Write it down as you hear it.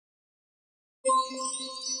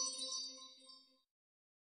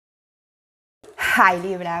Hi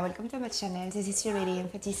Libra, welcome to my channel. This is your reading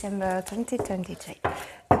for December 2023.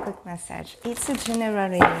 A quick message. It's a general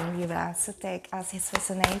reading, Libra, so take as it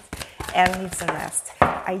resonates and leave the rest.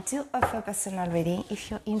 I do offer personal reading.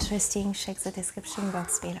 If you're interested, check the description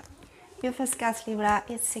box below. Your first card, Libra,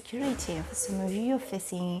 is security. For some of you, you're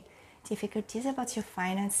facing difficulties about your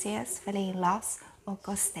finances, feeling lost or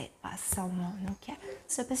ghosted by someone, okay?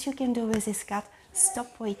 So best you can do with this card,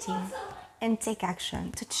 stop waiting and take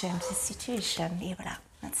action to change the situation, Libra.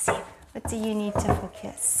 Let's see, what do you need to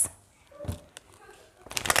focus?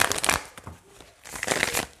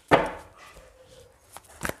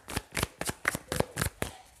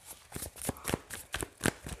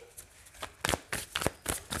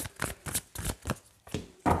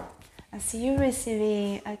 I see you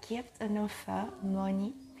receiving a gift, an offer,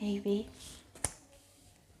 money, maybe.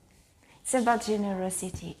 It's about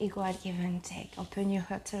generosity, equal give and take. Open your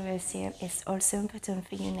heart to receive. It's also important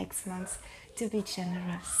for you next month to be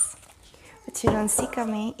generous. But you don't see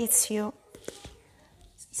coming, it's you.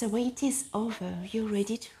 The wait is over. You're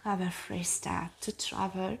ready to have a fresh start, to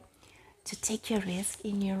travel, to take a risk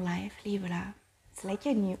in your life, Libra. It's like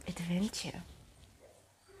a new adventure.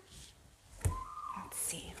 Let's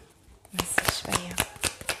see. Message for you.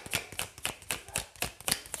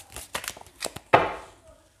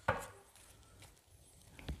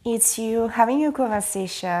 It's you having a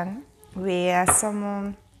conversation with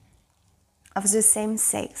someone of the same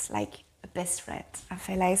sex, like a best friend. I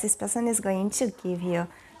feel like this person is going to give you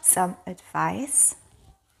some advice.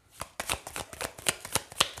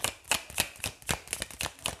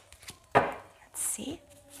 Let's see.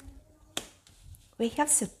 We have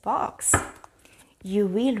the box. You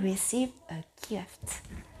will receive a gift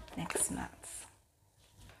next month.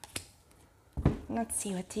 Let's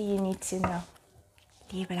see, what do you need to know,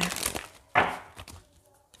 Libra?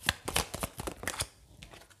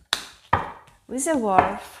 With a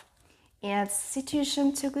wolf, it's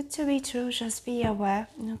situation too good to be true, just be aware,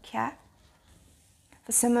 okay?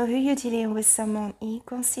 For some of you, you're dealing with someone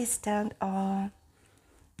inconsistent or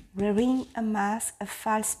wearing a mask, a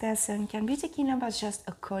false person. Can be talking about just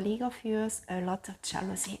a colleague of yours, a lot of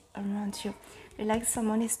jealousy around you. You're like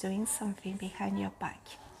someone is doing something behind your back,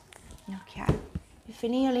 okay? You're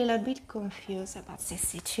feeling a little bit confused about this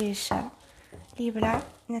situation, Libra.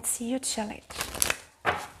 Let's see your challenge.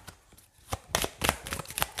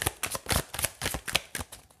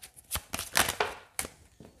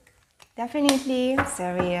 Definitely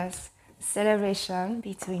there is celebration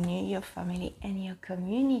between you, your family, and your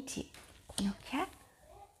community, okay?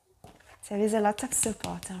 There is a lot of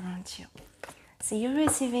support around you. So you're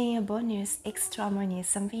receiving a bonus, extra money,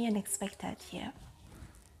 something unexpected here.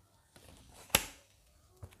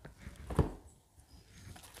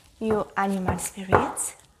 Your animal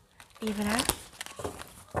spirit, Libra.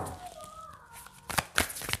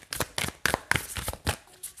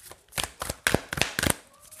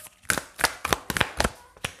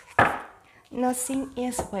 Nothing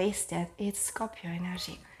is wasted. It's Scorpio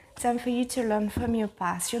energy. Time for you to learn from your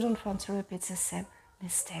past. You don't want to repeat the same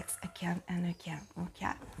mistakes again and again,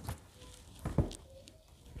 okay?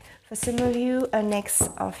 For some of you, an ex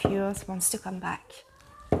of yours wants to come back.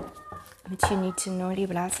 But you need to know,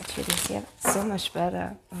 Libra, that you deserve so much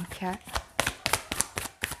better, okay?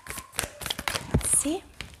 Let's see,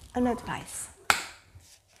 an advice.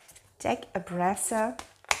 Take a breath up.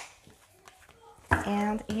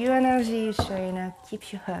 And your energy is showing up.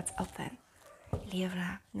 Keep your heart open,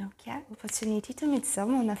 Libra. Okay, opportunity to meet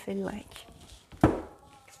someone, I feel like.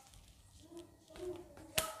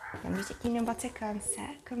 I'm just thinking about a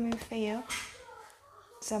concept coming for you.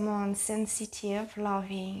 Someone sensitive,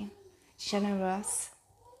 loving, generous.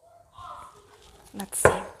 Let's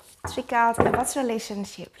see. 3 cards about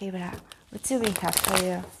relationship, Libra. What do we have for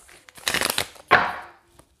you?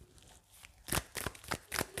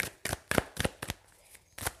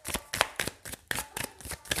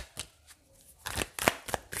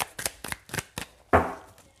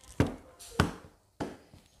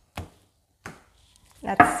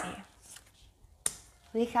 Let's see.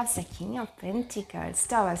 We have the King of Pentacles,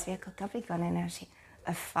 Taurus, Virgo, Capricorn energy,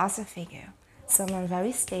 a father figure, someone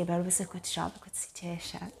very stable with a good job, a good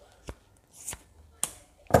situation.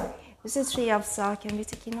 With the 3 of Swords, can be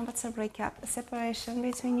talking about a breakup, a separation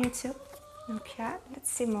between you two. Okay, let's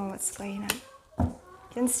see more what's going on. You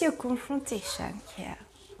can see a confrontation here.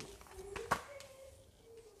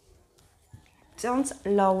 Don't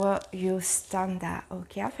lower your standard,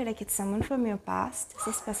 okay? I feel like it's someone from your past.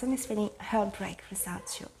 This person is feeling heartbreak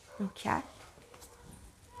without you, okay?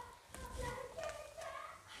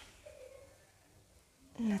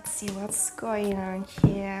 Let's see what's going on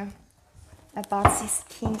here. about this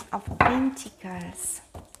King of Pentacles.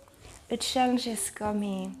 A change is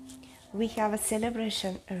coming. We have a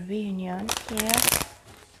celebration, a reunion here.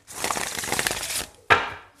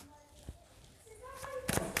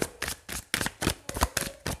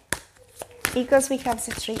 Because we have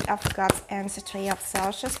the Three of Cups and the Three of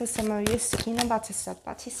Swords, just for some of you thinking about a third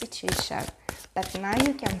party situation. But now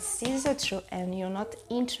you can see the truth and you're not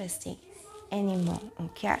interested anymore,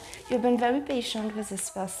 okay? You've been very patient with this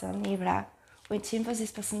person, Libra, waiting for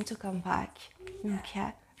this person to come back,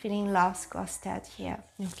 okay? Feeling lost, ghosted here,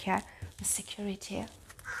 okay? The security.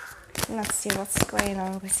 Let's see what's going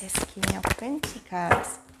on with this King of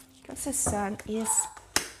Pentacles. Because the Sun is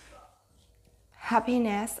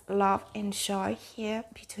happiness, love, and joy here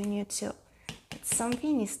between you two. But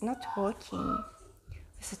something is not working.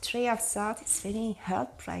 With the Three of Swords, it's feeling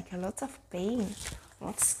heartbreak, a lot of pain.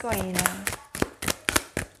 What's going on?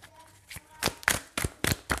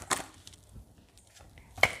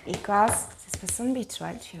 Because this person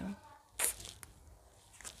betrayed you.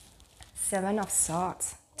 Seven of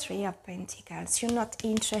Swords, Three of Pentacles. You're not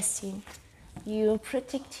interested. You're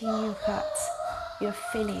protecting your heart, your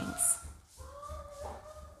feelings.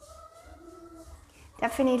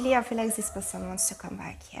 Definitely, I feel like this person wants to come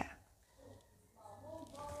back here.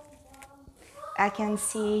 I can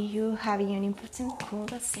see you having an important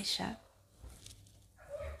conversation.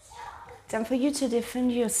 Time for you to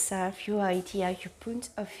defend yourself, your idea, your point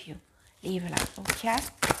of view. Libra, okay?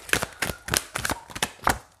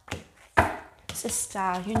 The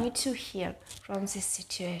Star, you need to heal from this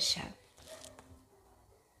situation.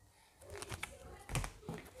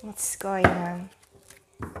 What's going on?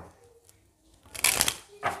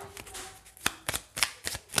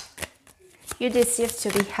 You deserve to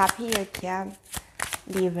be happy again,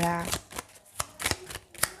 Libra.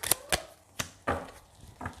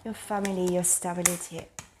 Your family, your stability.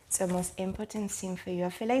 It's the most important thing for you.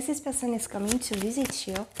 I feel like this person is coming to visit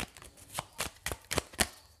you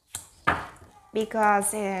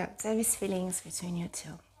because there is feelings between you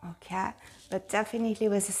two, okay? But definitely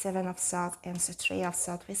with the Seven of Swords and the Three of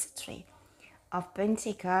Swords with the Three of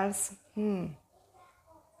Pentacles,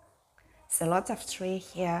 it's a lot of three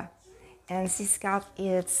here. And this card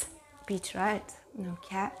is betrayed,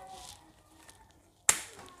 okay?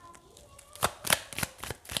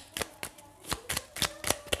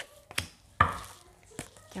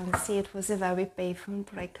 You can see it was a very painful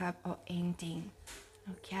breakup or ending,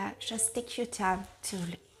 okay? Just take your time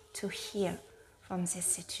to heal from this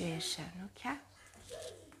situation, okay?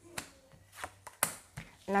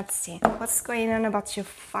 Let's see, what's going on about your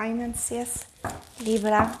finances,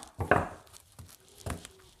 Libra?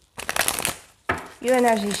 Your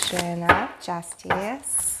energy is showing up,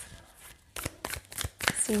 Justice.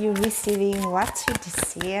 So you're receiving what you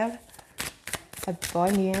deserve, a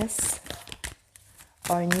bonus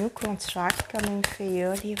or a new contract coming for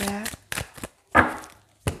you, Libra.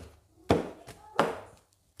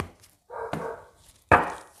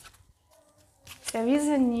 There is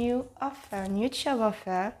a new offer, a new job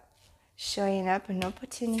offer showing up, an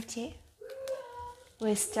opportunity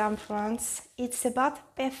with Temperance. It's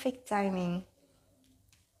about perfect timing.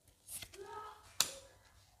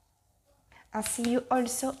 I see you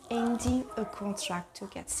also ending a contract to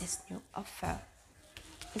get this new offer.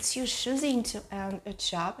 It's you choosing to earn a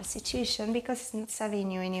job, a situation, because it's not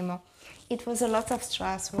serving you anymore. It was a lot of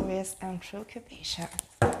stress, worries, and preoccupation.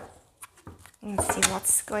 Let's see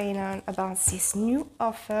what's going on about this new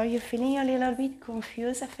offer. You're feeling a little bit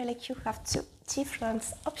confused. I feel like you have two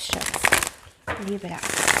different options, Libra.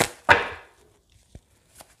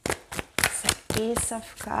 So, Ace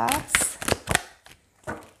of Cups.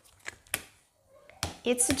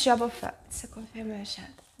 It's a job offer, it's a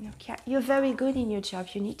confirmation, okay? You're very good in your job,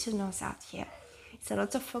 you need to know that here. It's a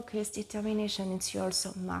lot of focus, determination, it's you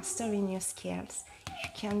also mastering your skills. You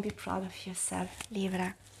can be proud of yourself,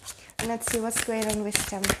 Libra. And let's see what's going on with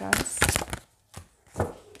Temperance.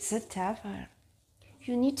 The Devil.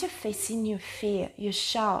 You need to face in your fear, your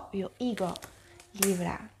shout, your ego,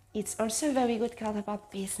 Libra. It's also a very good card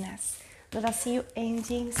about business. But I see you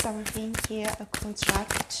ending something here, a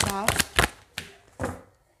contract, a job,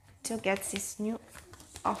 to get this new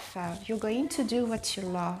offer. You're going to do what you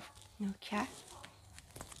love, okay?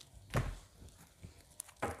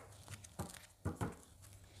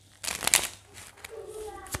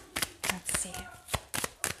 Let's see.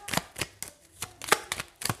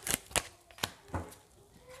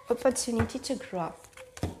 Opportunity to grow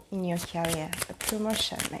in your career, a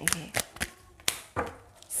promotion maybe.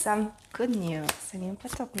 Some good news, an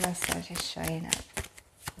important message is showing up.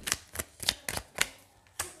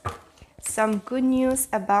 some good news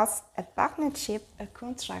about a partnership, a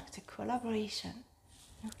contract, a collaboration.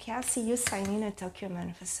 Okay, I see you signing a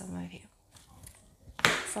document for some of you.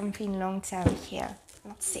 Something long term here.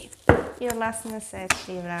 Let's see. Your last message,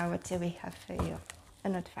 Libra, what do we have for you?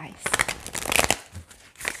 An advice.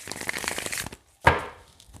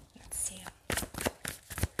 Let's see.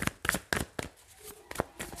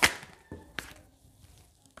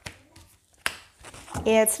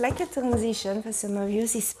 Yeah, it's like a transition for some of you.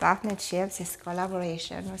 This partnership, this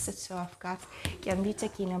collaboration with the Two of Cups can be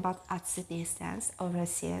talking about at the distance,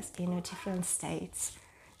 overseas, in a different states,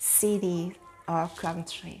 city or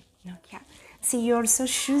country. Okay. See, you're also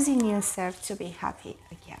choosing yourself to be happy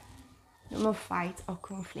again. No more fight or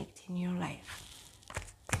conflict in your life.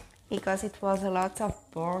 Because it was a lot of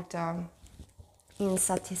boredom,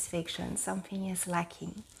 insatisfaction, something is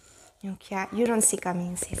lacking. Okay, you don't see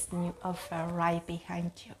coming this new offer right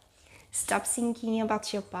behind you. Stop thinking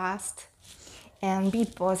about your past and be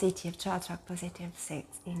positive to attract positive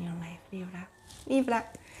things in your life, Libra. Libra,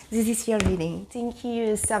 this is your reading. Thank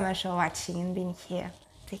you so much for watching and being here.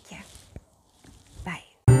 Take care.